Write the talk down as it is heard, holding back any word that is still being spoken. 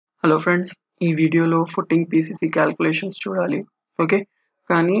Hello friends, ఈ వీడియోలో footing PCC calculations చూడాలి. ఓకే,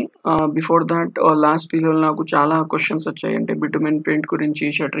 కానీ బిఫోర్ దాట్ లాస్ట్ వీడియోలో నాకు చాలా క్వశ్చన్స్ వచ్చాయి. అంటే బిటుమెన్ పెయింట్ గురించి,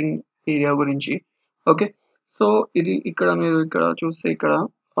 షటరింగ్ ఏరియా గురించి. ఓకే, సో ఇది ఇక్కడ మీరు ఇక్కడ చూస్తే ఇక్కడ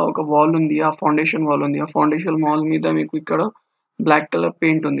ఒక వాల్ ఉంది. ఆ ఫౌండేషన్ వాల్ ఉంది. ఆ ఫౌండేషన్ వాల్ మీద మీకు ఇక్కడ బ్లాక్ కలర్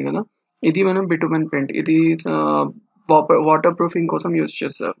పెయింట్ ఉంది కదా. ఇది మనం బిటుమెన్ పెయింట్. ఇది వాటర్ ప్రూఫింగ్ కోసం యూజ్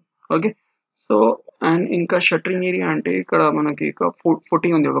చేస్తారు. ఓకే, సో అండ్ ఇంకా షట్టరింగ్ ఏరియా అంటే ఇక్కడ మనకి ఒక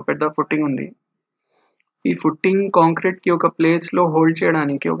ఫుటింగ్ ఉంది. ఒక పెద్ద ఫుటింగ్ ఉంది. ఈ ఫుటింగ్ కాంక్రీట్ కి ఒక ప్లేస్ లో హోల్డ్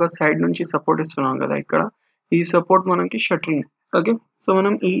చేయడానికి ఒక సైడ్ నుంచి సపోర్ట్ ఇస్తున్నాం కదా. ఇక్కడ ఈ సపోర్ట్ మనకి షట్టరింగ్. ఓకే, సో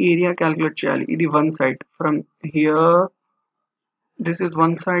మనం ఈ ఏరియా క్యాలిక్యులేట్ చేయాలి. ఇది one side from here, this is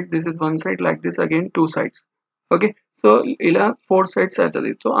one side, this is one side, like this again two sides. Okay, so ఇలా ఫోర్ సైడ్స్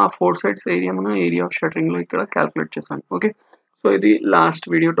అవుతుంది. సో ఆ ఫోర్ సైడ్స్ ఏరియా మనం area of shuttering లో ఇక్కడ క్యాలిక్యులేట్ చేసాం. Okay, so ఇది last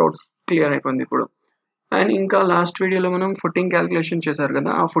video doubts clear అయిపోయింది ఇప్పుడు. అండ్ ఇంకా లాస్ట్ వీడియోలో మనం ఫుటింగ్ క్యాలిక్యులేషన్ చేశారు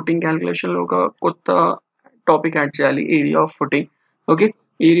కదా. ఆ ఫుటింగ్ క్యాలిక్యులేషన్లో ఒక కొత్త టాపిక్ యాడ్ చేయాలి, area of footing. Okay,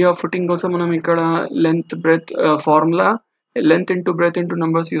 area of footing కోసం మనం ఇక్కడ length breath formula length into breath into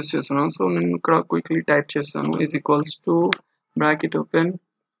numbers use చేస్తున్నాం. సో నేను ఇక్కడ క్విక్లీ టైప్ చేస్తాను. Is equals to bracket open,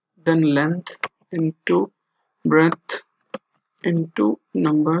 then length into breath into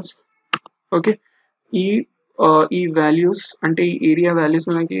numbers. Okay, ఈ ఈ values అంటే ఈ ఏరియా వాల్యూస్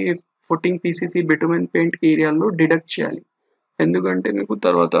మనకి ఫుటింగ్ పీసీసీ బిటుమెన్ పెయింట్ ఏరియాలో డిడక్ట్ చేయాలి. ఎందుకంటే మీకు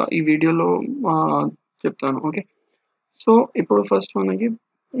తర్వాత ఈ వీడియోలో చెప్తాను. ఓకే, సో ఇప్పుడు ఫస్ట్ మనకి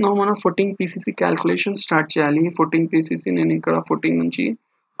మన ఫుటింగ్ పీసీసీ క్యాల్కులేషన్ స్టార్ట్ చేయాలి. ఫుటింగ్ పీసీసీ నేను ఇక్కడ ఫుటింగ్ నుంచి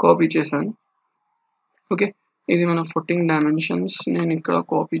కాపీ చేశాను. ఓకే, ఇది మన ఫుటింగ్ డైమెన్షన్స్. నేను ఇక్కడ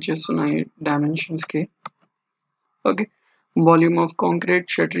కాపీ చేస్తున్న ఈ డైమెన్షన్స్కి. Okay, volume of concrete,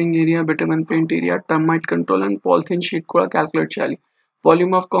 shuttering area, bitumen paint area, termite control and polythene sheet కూడా క్యాలిక్యులేట్ చేయాలి.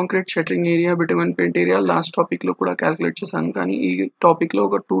 Volume of concrete, shuttering area, bitumen paint area last టాపిక్లో కూడా క్యాలిక్యులేట్ చేశాను. కానీ ఈ టాపిక్లో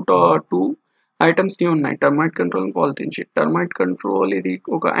ఒక టూ ఐటమ్స్ ఉన్నాయి, termite control and polythene sheet. Termite control ఇది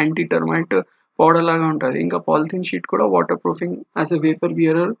ఒక యాంటీ టర్మైట్ పౌడర్ లాగా ఉంటుంది. ఇంకా పాలిథిన్ షీట్ కూడా water proofing as a vapour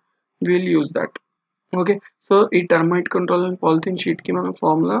బియరర్ will use that. Okay, so ఈ టర్మైట్ కంట్రోల్ అండ్ పాలిథిన్ షీట్కి మనం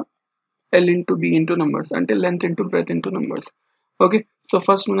formula L into B into numbers అంటే length into breadth into numbers. Okay, so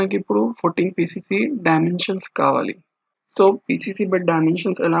first మనకి ఇప్పుడు ఫుటింగ్ పీసీసీ డైమెన్షన్స్ కావాలి. So PCC bed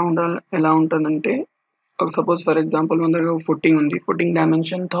dimensions ఎలా ఉంటుందంటే, suppose for example మన దగ్గర ఫుటింగ్ ఉంది. Footing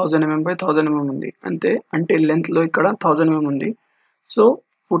dimension 1000 mm by 1000 mm ఉంది. అంటే లెంత్లో ఇక్కడ 1000 mm ఉంది. సో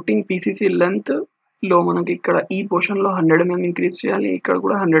ఫుటింగ్ పీసీసీ లెంత్ లో మనకి ఇక్కడ ఈ పోర్షన్లో 100 mm ఇంక్రీజ్ చేయాలి. ఇక్కడ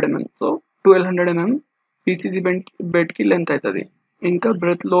కూడా 100 mm. So 1200 mm PCC బెడ్కి length అవుతుంది. ఇంకా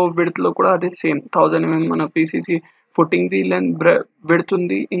విడ్త్లో కూడా అదే సేమ్ 1000 mm మన PCC footing the length width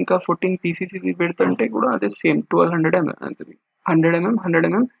ఉంది. ఇంకా ఫుటింగ్ పీసీసీ విడ్త్ అంటే కూడా అదే సేమ్ 1200 mm అవుతుంది. 100 mm 100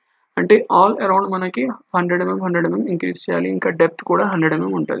 mm అంటే ఆల్ అరౌండ్ మనకి 100 mm 100 mm ఇంక్రీజ్ చేయాలి. ఇంకా డెప్త్ కూడా 100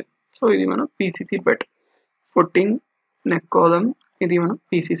 mm ఉంటుంది. సో ఇది మన PCC bed. Footing neck column, ఇది మన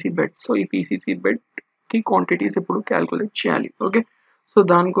పీసీసీ బెడ్. సో ఈ పీసీసీ బెడ్కి క్వాంటిటీస్ ఇప్పుడు క్యాలిక్యులేట్ చేయాలి. ఓకే, సో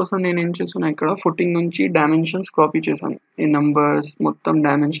దానికోసం నేను ఏం చేస్తున్నా, ఇక్కడ ఫుటింగ్ నుంచి డైమెన్షన్స్ కాపీ చేశాను. ఈ నంబర్స్ మొత్తం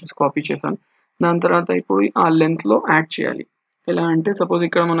డైమెన్షన్స్ కాపీ చేశాను. దాని తర్వాత ఇప్పుడు ఆ లెంత్లో యాడ్ చేయాలి. ఎలా అంటే సపోజ్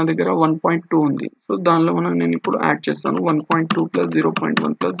ఇక్కడ మన దగ్గర 1.2 ఉంది. సో దానిలో నేను ఇప్పుడు యాడ్ చేస్తాను 1.2 ప్లస్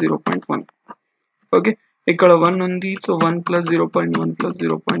 0.1 ప్లస్ 0.1. ఓకే, ఇక్కడ 1 ఉంది. సో 1 ప్లస్ 0.1 ప్లస్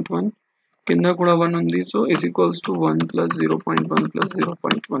 0.1, కింద కూడా 1 ఉంది. So is equals to 1 plus 0.1 plus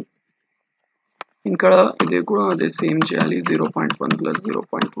 0.1. ఇక్కడ ఇది కూడా అదే సేమ్ చేయాలి, 0.1 ప్లస్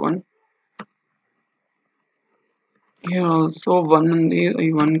 0.1. హియర్ ఆల్సో 1 ఉంది. ఈ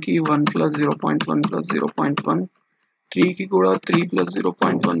 1కి 1 ప్లస్ 0.1 ప్లస్ 0.1. 3కి కూడా 3 ప్లస్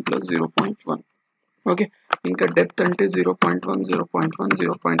 0.1 ప్లస్ 0.1. ఓకే, ఇంకా డెప్త్ అంటే 0.1 0.1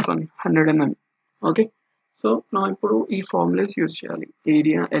 0.1 100 mm. ఓకే, సో నా ఇప్పుడు ఈ ఫార్ములాస్ యూజ్ చేయాలి.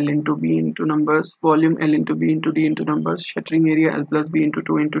 Area L into B into numbers, volume L into B into D into numbers, shuttering area L plus B into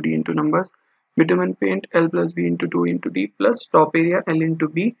 2 into D into numbers, bitumen paint L plus B into 2 into D plus top area L into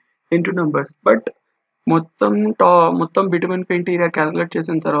B into numbers. But మొత్తం bitumen paint area calculate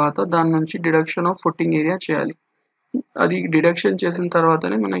చేసిన తర్వాత దాని నుంచి deduction of footing area చేయాలి. అది deduction చేసిన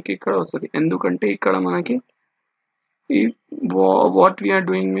తర్వాతనే మనకి ఇక్కడ వస్తుంది. ఎందుకంటే ఇక్కడ మనకి ఈ what we are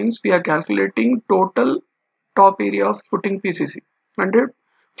doing means we are calculating total top area of footing PCC. అంటే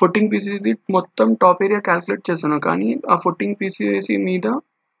ఫుటింగ్ పీసీసీ మొత్తం టాప్ ఏరియా క్యాలిక్యులేట్ చేస్తున్నాం, కానీ ఆ ఫుటింగ్ పీసీసీ మీద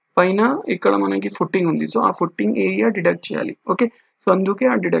పైన ఇక్కడ మనకి ఫుటింగ్ ఉంది. సో ఆ ఫుటింగ్ ఏరియా డిడక్ట్ చేయాలి. ఓకే, సో అందుకే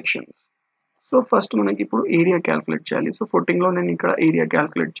ఆ డిడక్షన్స్. సో ఫస్ట్ మనకి ఇప్పుడు ఏరియా క్యాలిక్యులేట్ చేయాలి. సో ఫుటింగ్లో నేను ఇక్కడ ఏరియా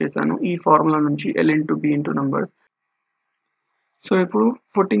క్యాలిక్యులేట్ చేశాను ఈ ఫార్ములా నుంచి, L into B into numbers. So ఇప్పుడు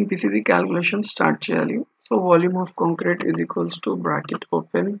ఫుటింగ్ పీసీసీ క్యాలిక్యులేషన్ స్టార్ట్ చేయాలి. So volume of concrete is equals to bracket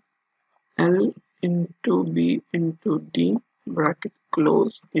open L into B into D bracket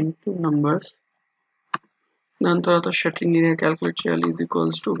close into numbers. దాని తర్వాత shuttling area calculate చేయాలి is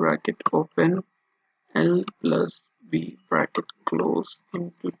equals to bracket open L plus B bracket close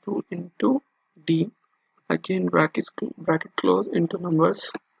into 2 into D. Again bracket close into numbers.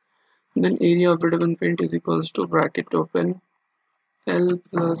 Then area of bitumen paint is equals to bracket open L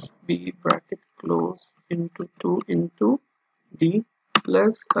plus B bracket close into 2 into D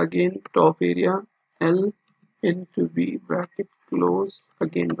plus again top area L into B bracket close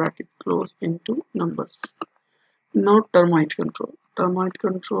again bracket close into numbers. Now termite control. Termite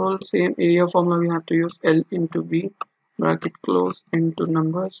control, same area formula we have to use L into B bracket close into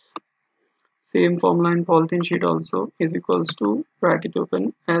numbers. Same formula in polythene sheet also is equals to bracket open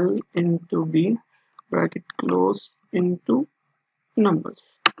L into B bracket close into numbers.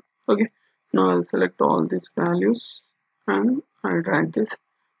 Okay, now I'll select all these values and I'll drag this.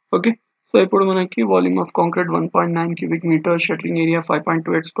 Okay, so ఇప్పుడు మనకి volume of concrete 1.9 cubic meter, shuttling area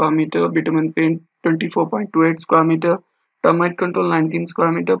 5.28 square meter, bitumen paint 24.28 square meter, termite control 19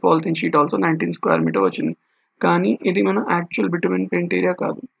 square meter, polythene sheet also 19 square meter వచ్చింది. కానీ ఇది మన actual bitumen paint area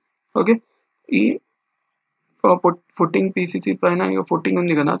కాదు. Okay, ఈ footing PCC పైన ఇక ఫుట్టింగ్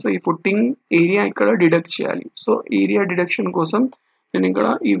ఉంది కదా, సో ఈ ఫుట్టింగ్ ఏరియా ఇక్కడ డిడక్ట్ చేయాలి. సో ఏరియా డిడక్షన్ కోసం నేను ఇక్కడ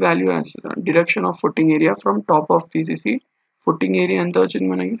ఈ వాల్యూ వేస్తాను, deduction of footing area from top of PCC. Footing area ఎంత వచ్చింది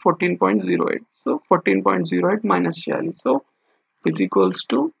మనకి 14.08. సో 14.08 మైనస్ చేయాలి. So it's equals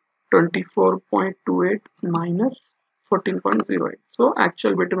to 24.28 minus 14.08. So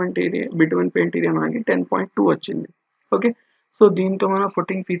actual bitumen paint area మనకి 10.2 వచ్చింది. ఓకే, సో దీంతో మన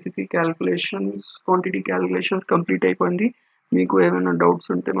footing PCC calculations, quantity calculations complete అయిపోయింది. మీకు ఏమైనా డౌట్స్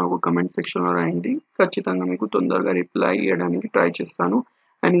ఉంటే మాకు కమెంట్ సెక్షన్లో రాయండి, ఖచ్చితంగా మీకు తొందరగా రిప్లై ఇవ్వడానికి ట్రై చేస్తాను.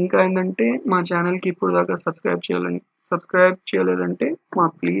 అండ్ ఇంకా ఏంటంటే మా ఛానల్కి ఇప్పుడు దాకా సబ్స్క్రైబ్ చేయలేదంటే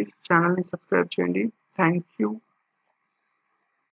ప్లీజ్ ఛానల్ని సబ్స్క్రైబ్ చేయండి. Thank you.